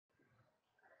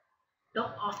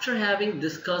Now, after having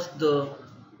discussed the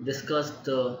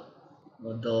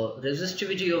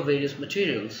resistivity of various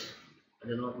materials, I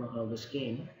do not know how this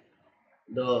came.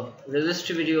 The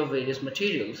resistivity of various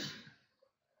materials.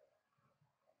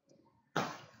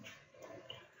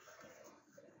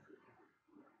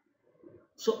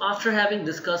 So, after having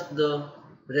discussed the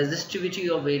resistivity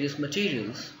of various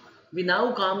materials, we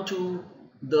now come to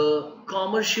the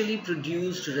commercially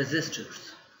produced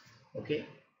resistors. Okay,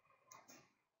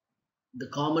 the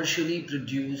commercially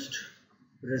produced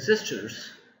resistors,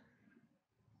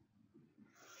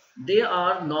 they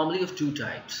are normally of two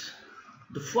types.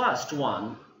 The first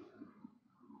one,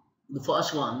 the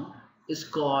first one is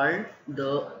called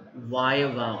the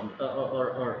wire wound,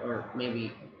 or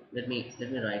maybe let me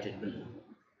write it below.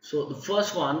 So the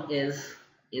first one is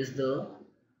the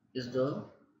is the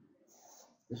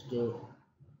is the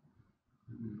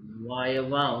wire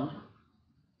wound.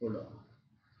 Hold on.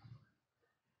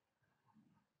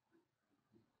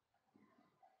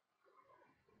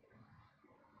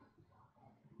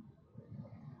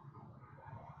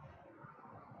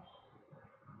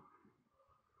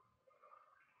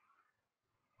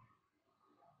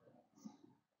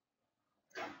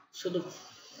 So the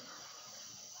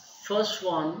first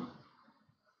one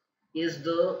is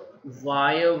the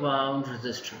wire wound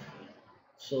resistor.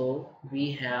 So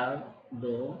we have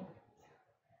the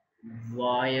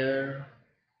wire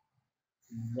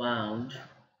wound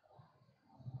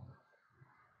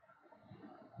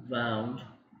wound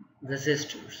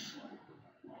resistors.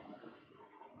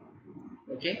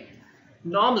 Okay,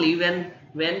 normally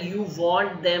when you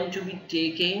want them to be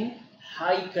taking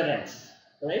high currents,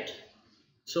 right?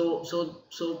 So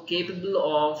capable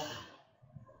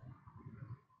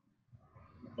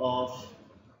of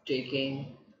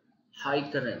taking high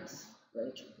currents,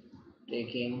 right?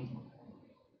 Taking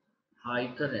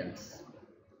high currents.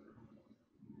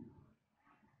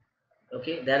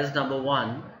 Okay, that is number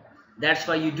one. That's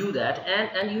why you do that.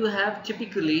 And you have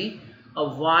typically a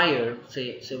wire,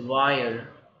 say wire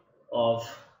of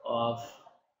of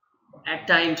at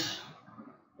times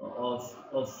of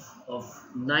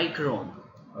nichrome.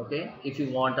 Okay, if you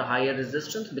want a higher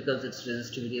resistance because its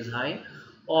resistivity is high,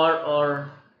 or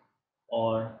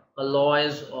or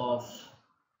alloys of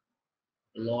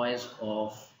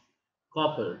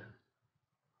copper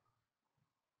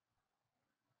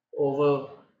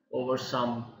over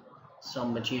some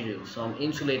material, some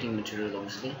insulating material,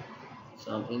 obviously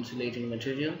some insulating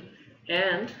material,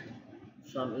 and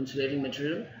some insulating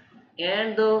material,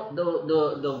 and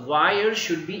the wire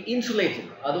should be insulated,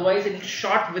 otherwise it will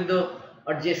short with the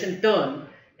adjacent turn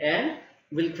and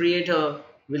will create a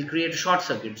short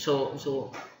circuit. So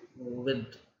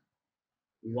with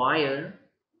wire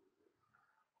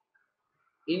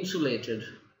insulated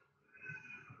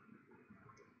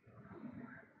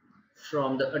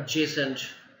from the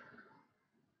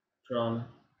from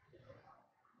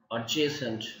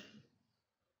adjacent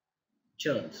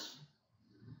turns,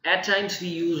 at times we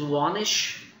use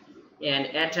varnish, and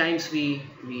at times we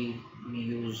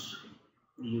use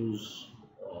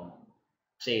uh,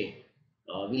 say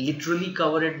we literally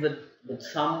cover it with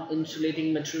some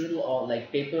insulating material, or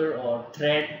like paper or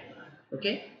thread.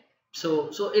 Okay, so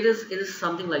it is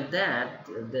something like that.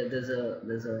 There's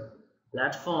a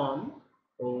platform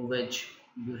over which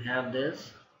you have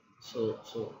this. So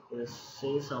it is,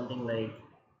 say, something like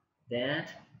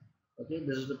that. Okay,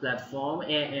 this is the platform,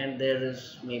 and there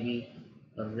is maybe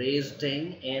a raised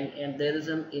thing, and there is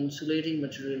an insulating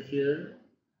material here,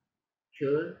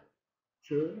 here,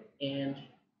 here, and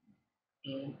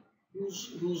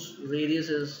whose radius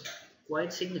is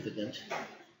quite significant.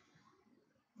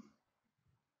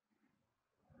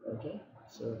 Okay,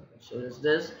 so it's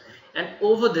this, and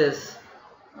over this,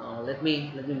 let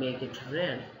me make it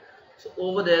red. So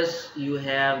over this you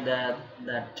have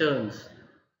that turns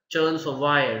of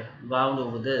wire wound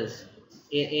over this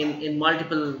in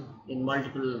multiple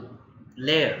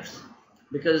layers,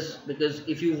 because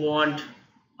if you want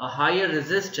a higher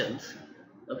resistance,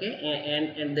 okay,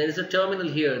 and there is a terminal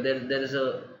here, there is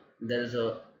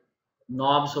a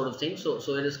knob sort of thing, so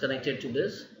it is connected to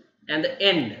this, and the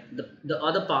end, the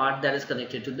other part that is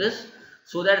connected to this,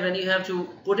 so that when you have to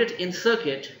put it in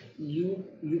circuit, you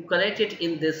connect it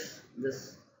in this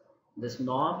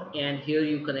knob, and here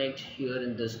you connect here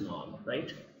in this knob,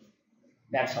 right?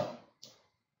 That's how.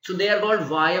 So they are called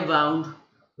wire wound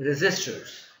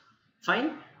resistors.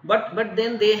 Fine, but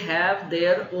then they have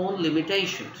their own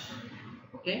limitations.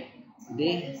 Okay,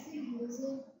 they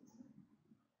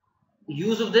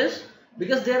use of this,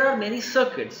 because there are many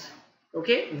circuits,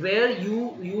 okay, where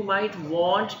you might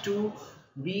want to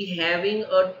be having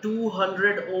a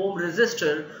 200 ohm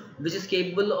resistor which is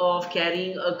capable of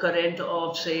carrying a current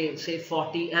of say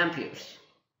 40 amperes,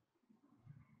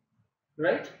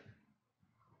 right?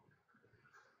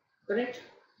 Correct.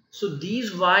 So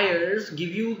these wires give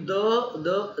you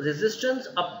the resistance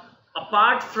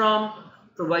apart from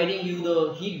providing you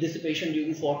the heat dissipation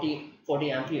due to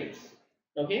 40 amperes.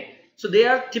 Okay, so they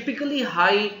are typically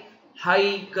high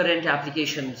current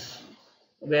applications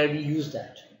where we use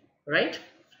that, right?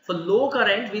 For low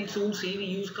current, we'll soon see we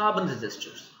use carbon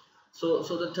resistors. So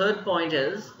the third point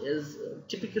is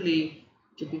typically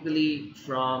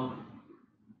from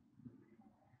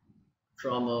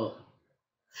a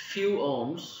few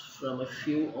ohms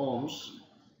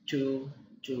to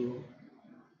to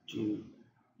to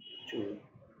to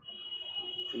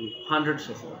to hundreds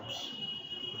of ohms.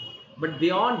 But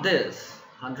beyond this,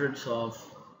 hundreds of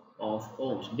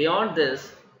ohms, beyond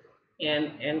this,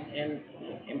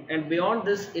 and beyond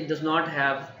this, it does not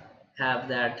have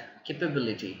that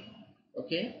capability.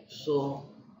 Okay, so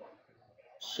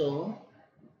so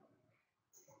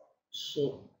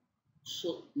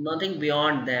so nothing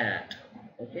beyond that.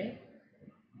 Okay.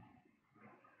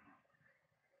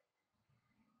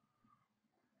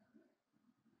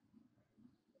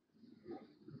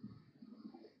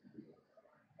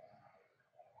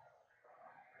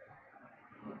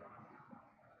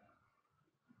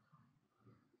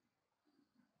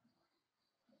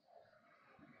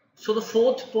 So the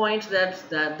fourth point that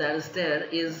is there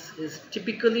is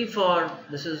typically for,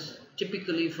 this is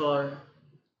typically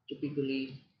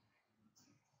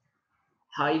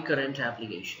high current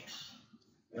applications,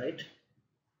 right?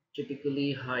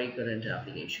 Typically high current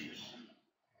applications.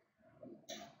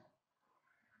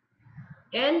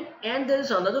 And there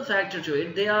is another factor to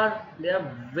it. They are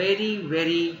very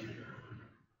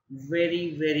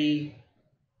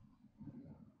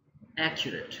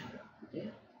accurate.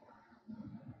 Okay?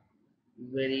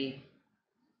 Very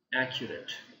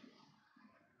accurate.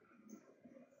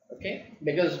 Okay,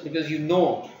 because you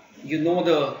know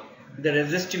the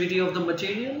resistivity of the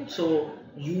material, so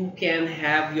you can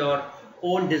have your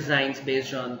own designs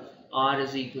based on R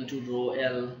is equal to rho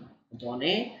L upon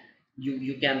A.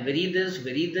 You can vary this,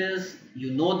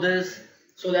 you know this,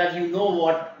 so that you know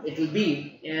what it will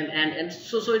be, and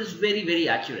so it is very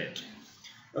accurate.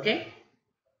 Okay,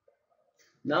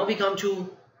 now we come to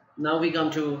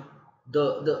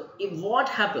what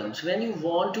happens when you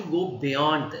want to go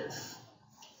beyond this.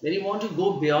 When you want to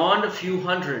go beyond a few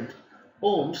hundred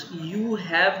ohms, you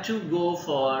have to go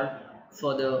for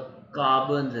the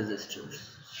carbon resistors.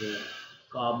 So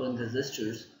carbon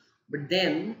resistors, but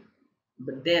then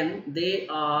they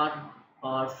are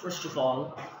first of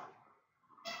all,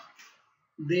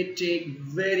 they take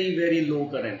very low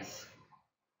currents,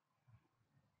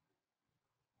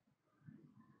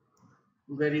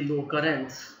 very low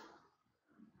currents.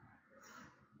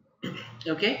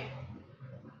 Okay,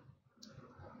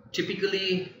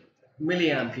 typically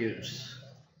milliamperes.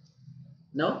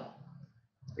 No,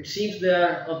 it seems they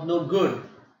are of no good.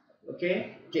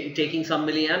 Okay, taking some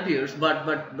milliamperes,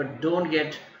 but don't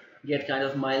get kind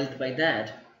of mild by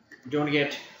that. Don't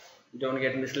get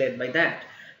misled by that,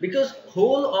 because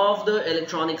whole of the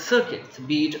electronic circuits,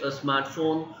 be it a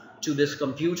smartphone, to this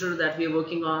computer that we are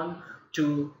working on,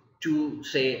 to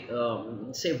say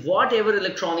whatever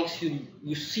electronics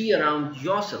you see around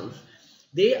yourself,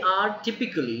 they are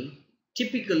typically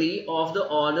of the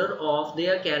order of, they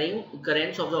are carrying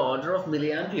currents of the order of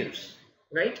milliamperes,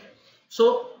 right?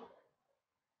 So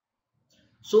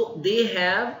so they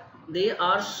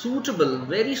are suitable,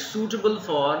 very suitable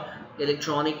for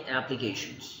electronic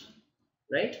applications,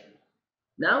 right?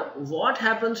 Now what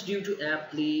happens due to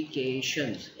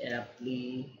applications?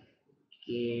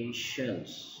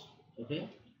 Okay,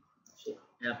 so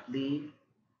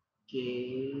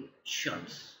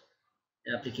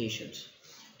applications,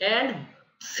 and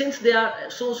since they are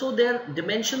so their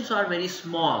dimensions are very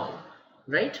small,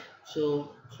 right?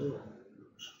 So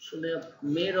they are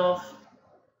made of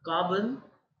carbon,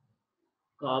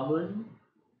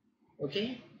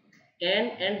 okay,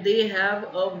 and they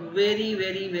have a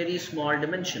very small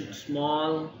dimensions,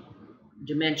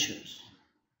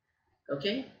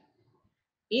 okay.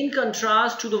 In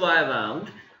contrast to the wire wound,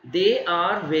 they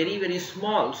are very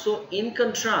small. So in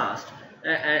contrast,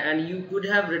 and you could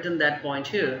have written that point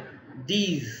here,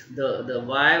 these the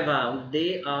wire wound,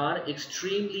 they are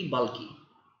extremely bulky,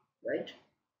 right?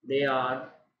 They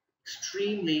are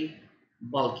extremely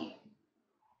bulky,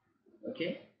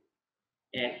 okay.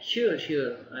 And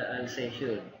I'll say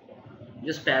here,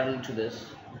 just parallel to this,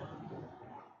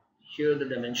 here the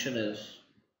dimension is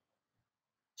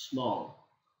small,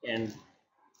 and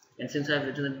and since I've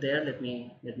written it there, let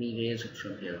me erase it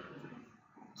from here.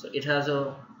 So it has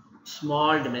a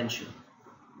small dimension,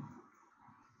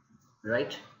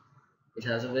 right? It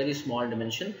has a very small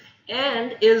dimension,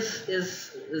 and is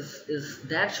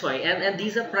that's why, and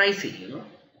these are pricey, you know,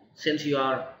 since you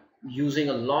are using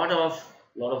a lot of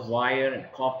wire and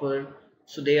copper,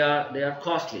 so they are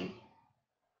costly.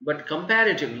 But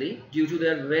comparatively, due to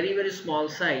their very small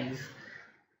size,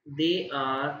 they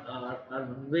are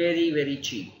very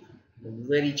cheap,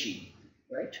 very cheap,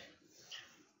 right?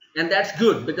 And that's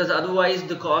good, because otherwise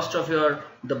the cost of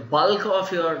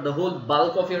the whole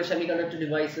bulk of your semiconductor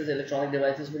devices, electronic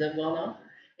devices, would have gone up,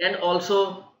 and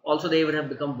also they would have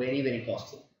become very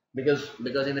costly, because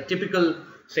in a typical,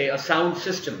 say, a sound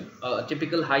system, a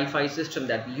typical hi-fi system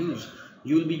that we use,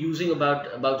 you will be using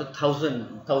about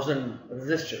 1,000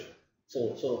 resistor.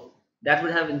 So that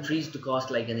would have increased the cost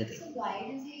like anything. So why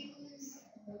does he use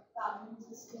carbon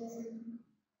resistors in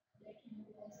electronic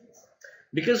devices?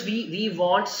 Because we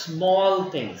want small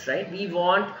things, right? We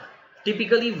want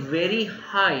typically very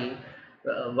high.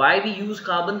 Why we use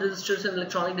carbon resistors in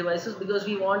electronic devices? Because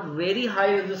we want very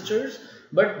high resistors,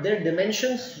 but their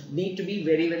dimensions need to be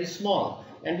very small.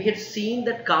 And we had seen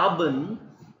that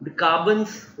the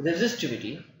carbon's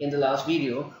resistivity in the last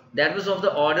video, that was of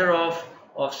the order of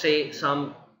say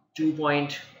some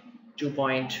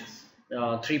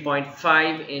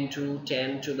 3.5 into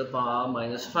 10 to the power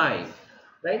minus 5,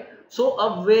 right? So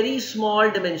a very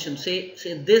small dimension, say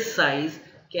this size,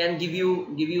 can give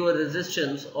you a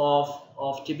resistance of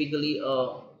typically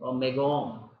a mega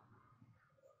ohm,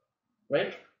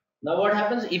 right? Now what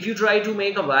happens if you try to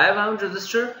make a wire wound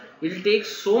resistor? It will take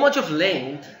so much of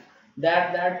length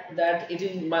that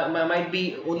might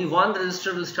be only one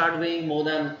resistor will start weighing more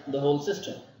than the whole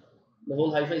system, the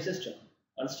whole hi-fi system.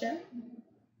 Understand?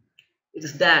 It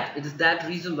is that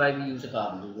reason why we use a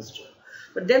carbon resistor.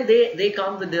 But then they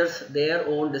come with their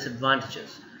own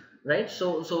disadvantages, right?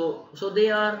 So they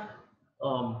are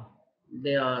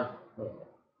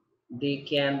they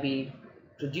can be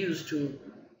produced to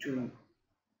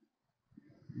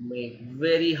make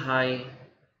very high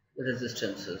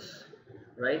resistances,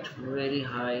 right? Very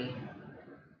high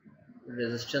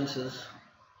resistances.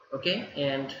 Okay,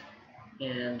 and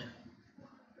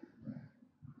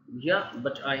yeah,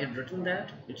 but I had written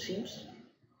that, it seems,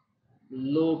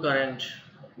 low current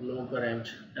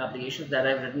applications that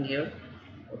I've written here.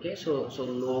 Okay, so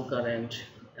low current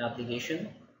application.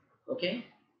 Okay,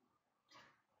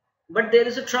 but there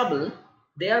is a trouble.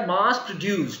 They are mass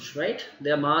produced, right?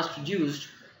 They are mass produced.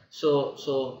 So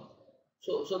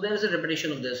there is a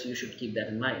repetition of this, you should keep that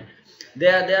in mind. They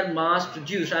are mass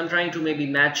produced. I'm trying to maybe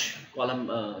match column,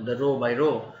 the row by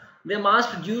row. They're mass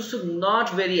produced, so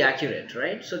not very accurate,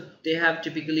 right? So they have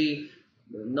typically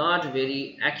not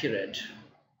very accurate.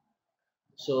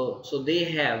 So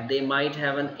they might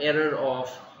have an error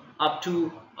of up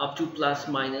to plus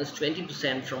minus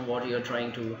 20% from what you're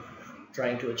trying to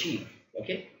achieve.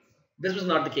 Okay, this was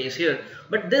not the case here,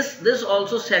 but this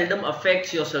also seldom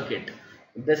affects your circuit.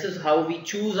 This is how we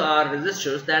choose our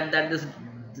resistors, that this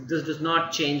does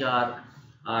not change our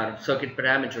circuit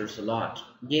parameters a lot.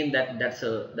 Again, that's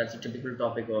a typical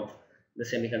topic of the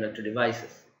semiconductor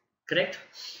devices, correct?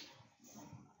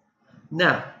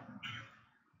 Now,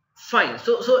 fine.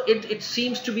 So it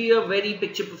seems to be a very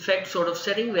picture perfect sort of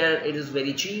setting, where it is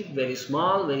very cheap, very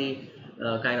small, very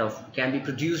kind of can be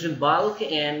produced in bulk,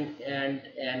 and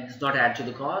does not add to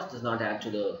the cost, does not add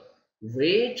to the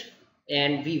weight.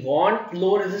 And we want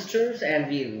low resistors,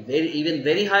 and even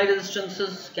very high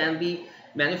resistances can be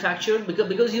manufactured,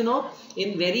 because you know,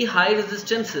 in very high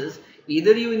resistances,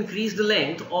 either you increase the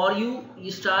length, or you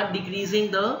start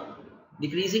decreasing the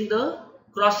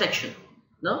cross section.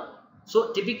 No,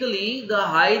 so typically the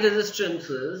high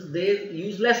resistances, they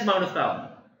use less amount of power.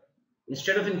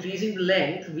 Instead of increasing the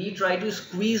length, we try to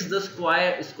squeeze the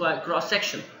square cross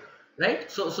section, right?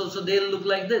 So they'll look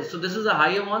like this. So this is a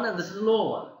higher one, and this is a lower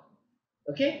one.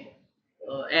 Okay,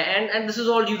 and this is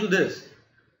all due to this,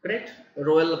 correct?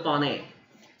 Rho L upon A.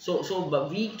 But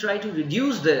we try to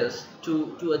reduce this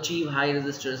to achieve high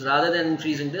resistors, rather than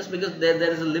increasing this, because there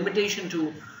is a limitation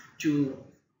to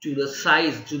the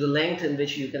size, to the length in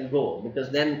which you can go, because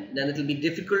then it will be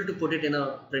difficult to put it in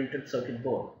a printed circuit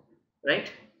board,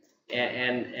 right?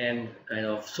 And kind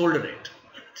of solder it.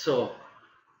 So,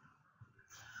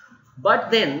 but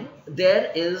then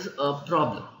there is a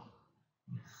problem.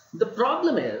 The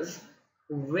problem is,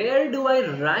 where do I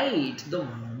write the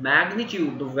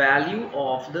magnitude, the value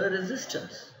of the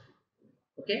resistance?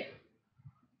 Okay,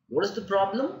 what is the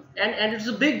problem? And it's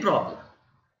a big problem.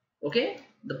 Okay,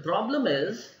 the problem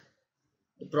is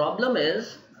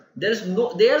There's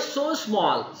no, they are so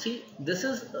small. See, this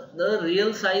is the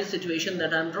real size situation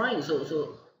that I'm drawing.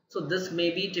 So this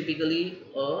may be typically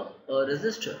a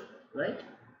resistor, right?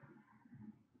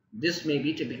 This may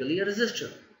be typically a resistor.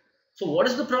 So what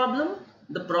is the problem?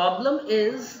 The problem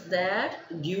is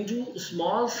that due to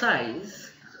small size,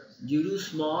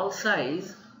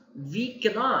 we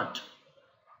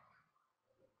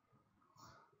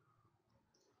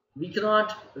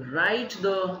cannot write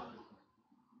the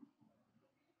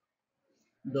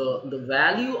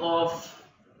value of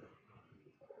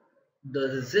the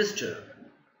resistor,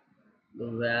 the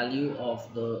value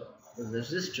of the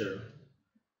resistor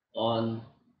on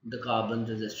the carbon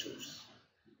resistors,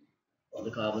 on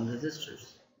the carbon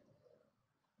resistors.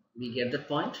 We get that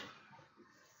point?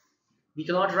 We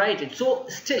cannot write it. So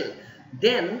still,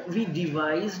 then we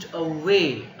devised a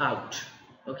way out.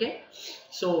 Okay,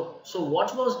 so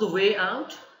what was the way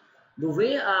out? The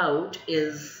way out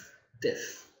is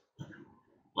this.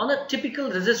 On a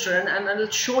typical resistor, and I'll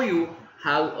show you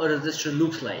how a resistor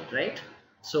looks like, right?